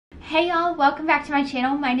Hey y'all, welcome back to my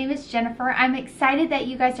channel. My name is Jennifer. I'm excited that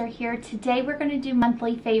you guys are here. Today we're going to do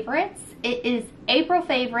monthly favorites. It is April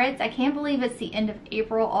favorites. I can't believe it's the end of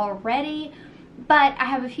April already, but I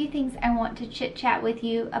have a few things I want to chit chat with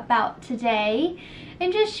you about today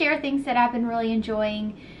and just share things that I've been really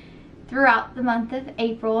enjoying throughout the month of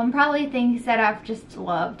April and probably things that I've just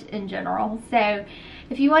loved in general. So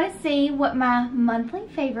if you want to see what my monthly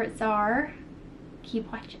favorites are, keep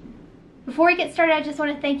watching. Before we get started, I just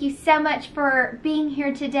want to thank you so much for being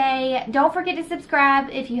here today. Don't forget to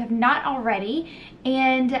subscribe if you have not already.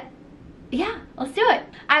 And yeah, let's do it.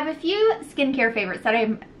 I have a few skincare favorites that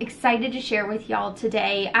I'm excited to share with y'all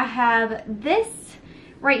today. I have this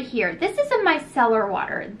right here. This is a micellar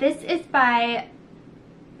water. This is by,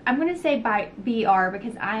 I'm going to say by BR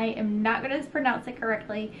because I am not going to pronounce it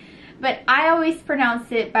correctly. But I always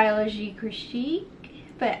pronounce it biologique,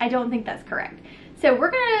 but I don't think that's correct. So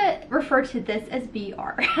we're gonna refer to this as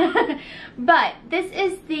BR. But this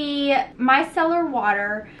is the micellar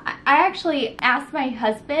water. I actually asked my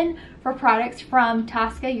husband for products from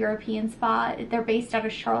Tosca European Spa. They're based out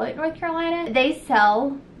of Charlotte, North Carolina. They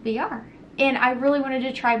sell BR. And I really wanted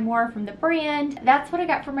to try more from the brand. That's what I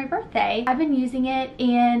got for my birthday. I've been using it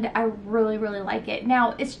and I really, really like it.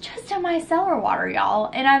 Now, it's just a micellar water,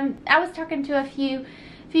 y'all. And I was talking to a few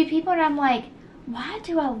people and I'm like, why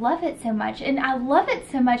do I love it so much? And I love it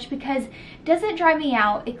so much because it doesn't dry me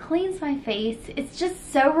out. It cleans my face. It's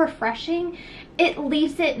just so refreshing. It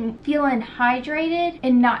leaves it feeling hydrated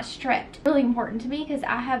and not stripped. Really important to me because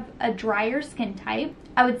I have a drier skin type.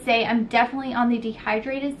 I would say I'm definitely on the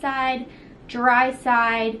dehydrated side, dry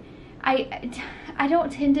side. I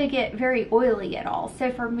don't tend to get very oily at all.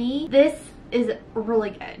 So for me, this is really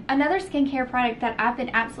good. Another skincare product that I've been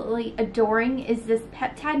absolutely adoring is this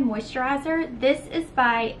peptide moisturizer. This is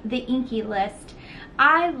by the Inky List.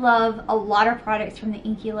 I love a lot of products from the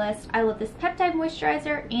Inky List. I love this peptide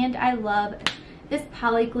moisturizer and I love this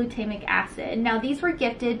polyglutamic acid. Now these were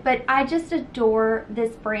gifted, but I just adore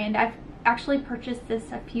this brand. I've actually purchased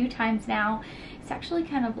this a few times now. It's actually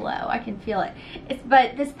kind of low, I can feel it.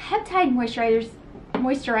 But this peptide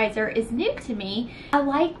moisturizer is new to me. I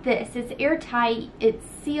like this. It's airtight, it's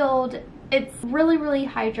sealed, it's really, really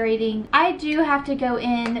hydrating. I do have to go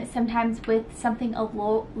in sometimes with something a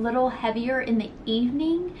little heavier in the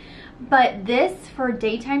evening, but this for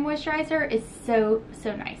daytime moisturizer is so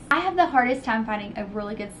nice. I have the hardest time finding a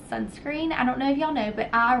really good sunscreen. I don't know if y'all know, but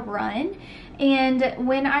I run, and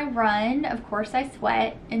when I run, of course I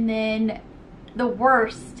sweat, and then the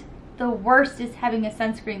worst is having a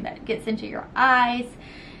sunscreen that gets into your eyes,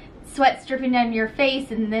 sweat dripping down your face,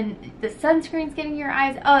 and then the sunscreen's getting your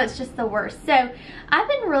eyes. Oh, it's just the worst. So I've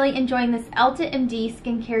been really enjoying this Elta MD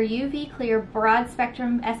Skincare UV Clear Broad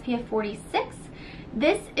Spectrum SPF 46.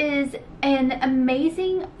 This is an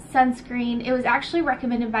amazing sunscreen. It was actually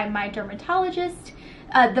recommended by my dermatologist,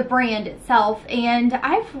 the brand itself, and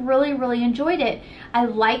I've really enjoyed it. I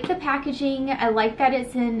like the packaging. I like that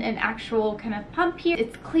it's in an actual kind of pump here.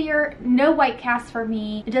 It's clear, no white cast for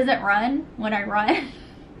me. It doesn't run when I run.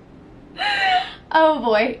 Oh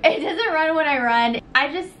boy, it doesn't run when I run.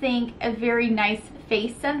 I just think a very nice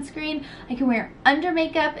face sunscreen. I can wear under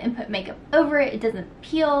makeup and put makeup over it. It doesn't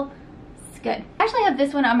peel. Good. I actually have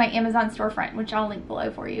this one on my Amazon storefront, which I'll link below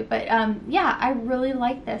for you. But yeah, I really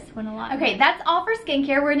like this one a lot. Okay, that's all for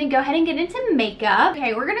skincare. We're gonna go ahead and get into makeup.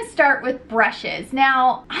 Okay, we're gonna start with brushes.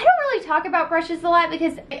 Now, I don't really talk about brushes a lot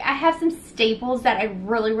because I have some staples that I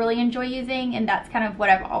really enjoy using, and that's kind of what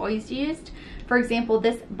I've always used. For example,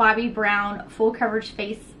 this Bobbi Brown full coverage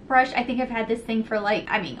face brush. I think I've had this thing for like,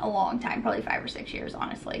 I mean, a long time, probably 5 or 6 years,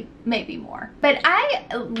 honestly, maybe more. But I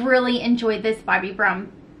really enjoy this Bobbi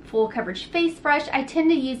Brown full coverage face brush. I tend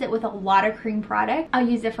to use it with a lot of cream product. I'll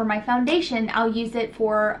use it for my foundation. I'll use it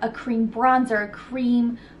for a cream bronzer, a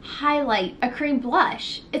cream highlight, a cream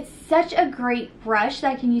blush. It's such a great brush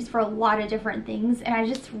that I can use for a lot of different things, and I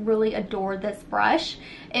just really adore this brush.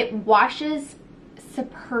 It washes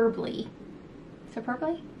superbly.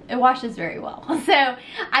 It washes very well. So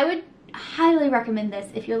I would highly recommend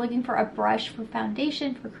this if you're looking for a brush for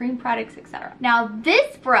foundation, for cream products, etc. Now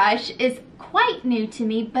this brush is quite new to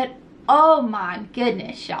me, but oh my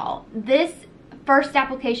goodness, y'all, this first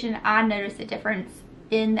application I noticed a difference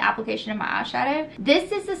in the application of my eyeshadow.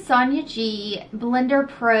 This is the Sonia G Blender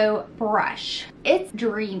Pro brush. It's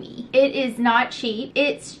dreamy. It is not cheap.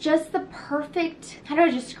 It's just the perfect, how do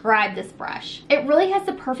I describe this brush? It really has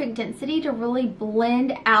the perfect density to really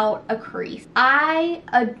blend out a crease. I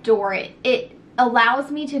adore it. It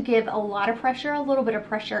allows me to give a lot of pressure, a little bit of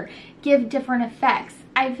pressure, give different effects.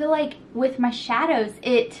 I feel like with my shadows,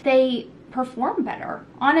 they perform better,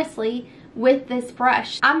 honestly, with this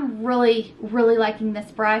brush. I'm really liking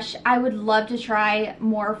this brush. I would love to try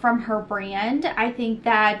more from her brand. I think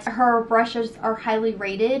that her brushes are highly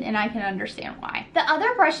rated and I can understand why. The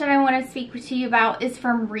other brush that I want to speak to you about is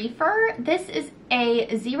from Reefer. This is a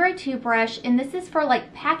 02 brush, and this is for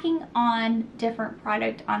like packing on different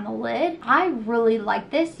product on the lid. I really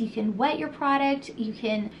like this. You can wet your product, you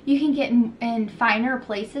can get in finer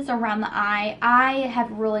places around the eye. I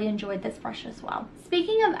have really enjoyed this brush as well.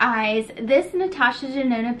 Speaking of eyes, this Natasha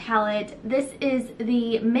Denona palette, this is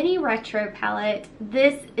the mini retro palette.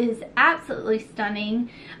 This is absolutely stunning.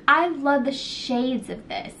 I love the shades of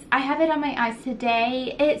this. I have it on my eyes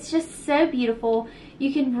today. It's just so beautiful.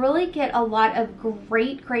 You can really get a lot of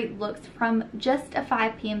great looks from just a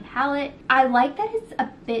 5 p.m. palette. I like that it's a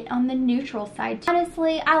bit on the neutral side.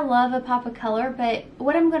 Honestly, I love a pop of color, but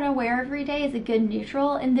what I'm gonna wear every day is a good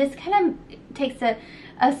neutral, and this kind of takes a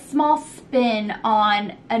small spin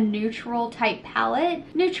on a neutral type palette.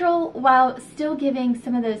 Neutral while still giving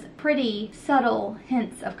some of those pretty subtle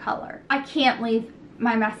hints of color. I can't leave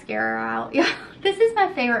my mascara out. Yeah, this is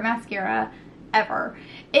my favorite mascara ever.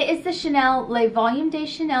 It is the Chanel Le Volume de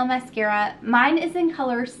Chanel mascara. Mine is in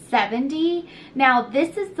color 70. Now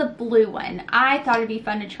this is the blue one. I thought it'd be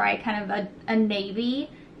fun to try kind of a navy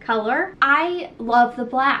color. I love the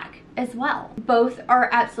black as well. Both are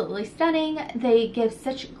absolutely stunning. They give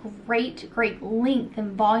such great length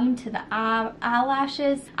and volume to the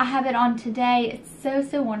eyelashes. I have it on today. It's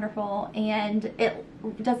so wonderful, and it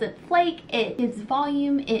doesn't flake. It gives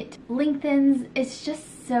volume, it lengthens. It's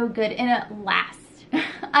just so good, and it lasts.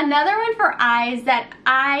 Another one for eyes that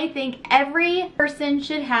I think every person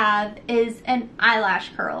should have is an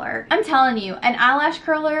eyelash curler. I'm telling you, an eyelash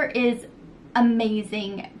curler is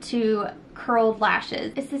amazing to curled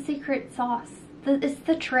lashes. It's the secret sauce. It's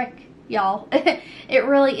the trick, y'all. It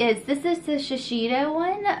really is. This is the Shiseido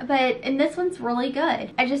one, and this one's really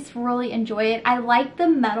good. I just really enjoy it. I like the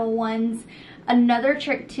metal ones. Another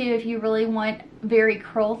trick too, if you really want very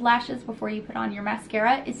curled lashes before you put on your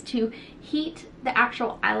mascara, is to heat the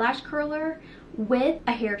actual eyelash curler with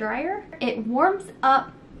a hairdryer. It warms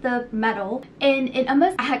up the metal and it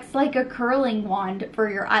almost acts like a curling wand for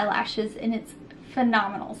your eyelashes, and it's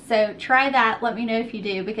phenomenal. So try that. Let me know if you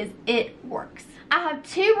do, because it works. I have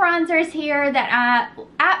two bronzers here that I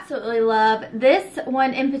absolutely love. This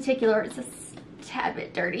one in particular, it's a tad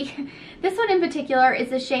bit dirty. This one in particular is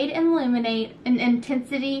the shade Illuminate in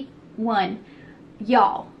Intensity 1.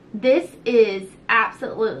 Y'all, this is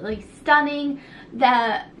absolutely stunning.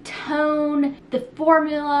 The tone, the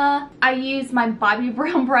formula. I use my Bobbi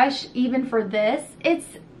Brown brush even for this.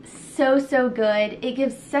 It's so good. It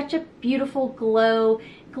gives such a beautiful glow,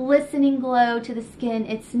 glistening glow to the skin.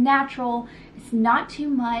 It's natural. It's not too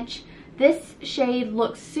much. This shade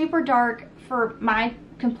looks super dark for my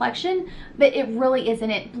complexion, but it really isn't.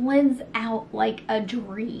 It blends out like a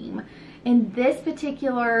dream. And this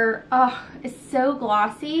particular, is so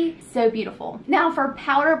glossy, so beautiful. Now for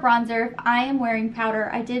powder bronzer, if I am wearing powder,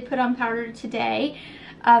 I did put on powder today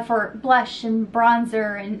for blush and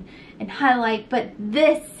bronzer and highlight, but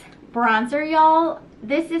this bronzer, y'all,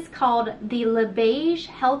 this is called the Le Beige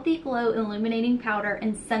Healthy Glow Illuminating Powder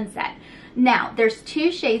in Sunset. Now, there's two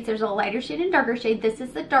shades. There's a lighter shade and darker shade. This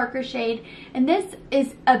is the darker shade, and this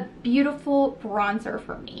is a beautiful bronzer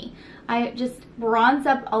for me. I just bronze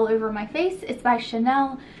up all over my face. It's by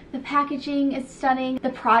Chanel. The packaging is stunning. The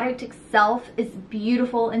product itself is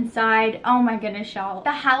beautiful inside. Oh my goodness, y'all.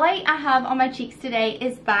 The highlight I have on my cheeks today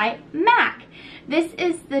is by MAC. This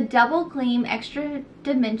is the Double Gleam Extra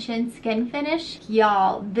Dimension Skin Finish.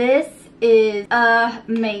 Y'all, this is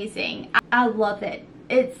amazing. I love it.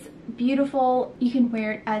 It's beautiful. You can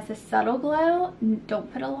wear it as a subtle glow.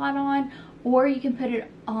 Don't put a lot on. Or you can put it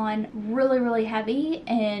on really heavy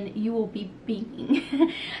and you will be beaming.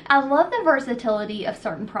 I love the versatility of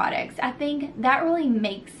certain products. I think that really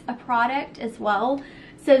makes a product as well.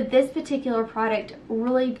 So this particular product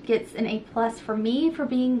really gets an A+ for me for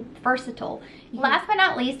being versatile. Last but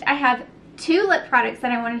not least, I have two lip products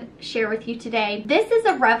that I want to share with you today. This is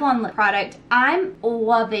a Revlon lip product. I'm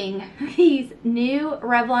loving these new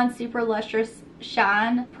Revlon Super Lustrous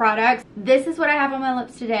Shine products. This is what I have on my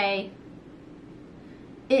lips today.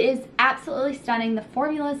 It is absolutely stunning. The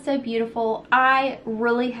formula is so beautiful. I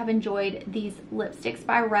really have enjoyed these lipsticks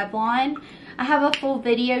by Revlon. I have a full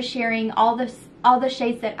video sharing all the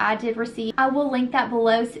shades that I did receive. I will link that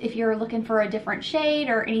below if you're looking for a different shade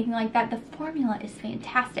or anything like that. The formula is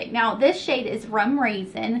fantastic. Now, this shade is Rum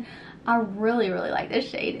Raisin. I really like this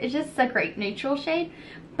shade. It's just a great neutral shade,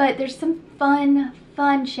 but there's some fun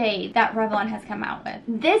shade that Revlon has come out with.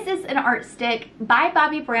 This is an art stick by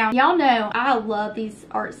Bobbi Brown. Y'all know I love these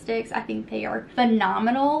art sticks. I think they are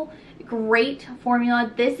phenomenal. Great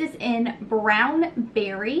formula. This is in Brown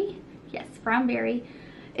Berry. Yes, Brown Berry.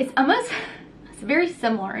 It's very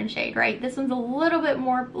similar in shade, right? This one's a little bit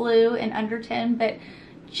more blue and undertone, but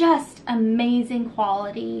just amazing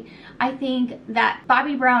quality. I think that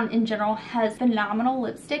Bobbi Brown in general has phenomenal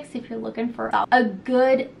lipsticks. If you're looking for a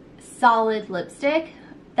good solid lipstick,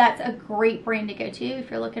 that's a great brand to go to if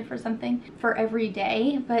you're looking for something for every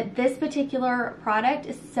day. But this particular product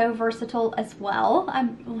is so versatile as well. I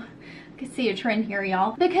can see a trend here,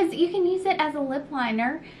 y'all, because you can use it as a lip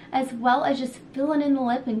liner as well as just filling in the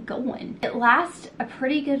lip and going. It lasts a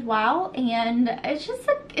pretty good while, and it's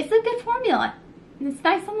a good formula. It's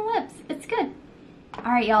nice on the lips. It's good.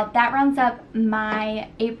 All right, y'all, that rounds up my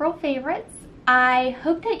April favorites. I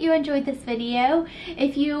hope that you enjoyed this video.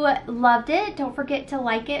 If you loved it, don't forget to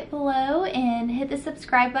like it below and hit the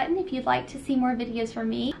subscribe button if you'd like to see more videos from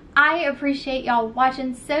me. I appreciate y'all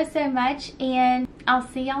watching so much, and I'll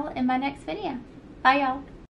see y'all in my next video. Bye, y'all.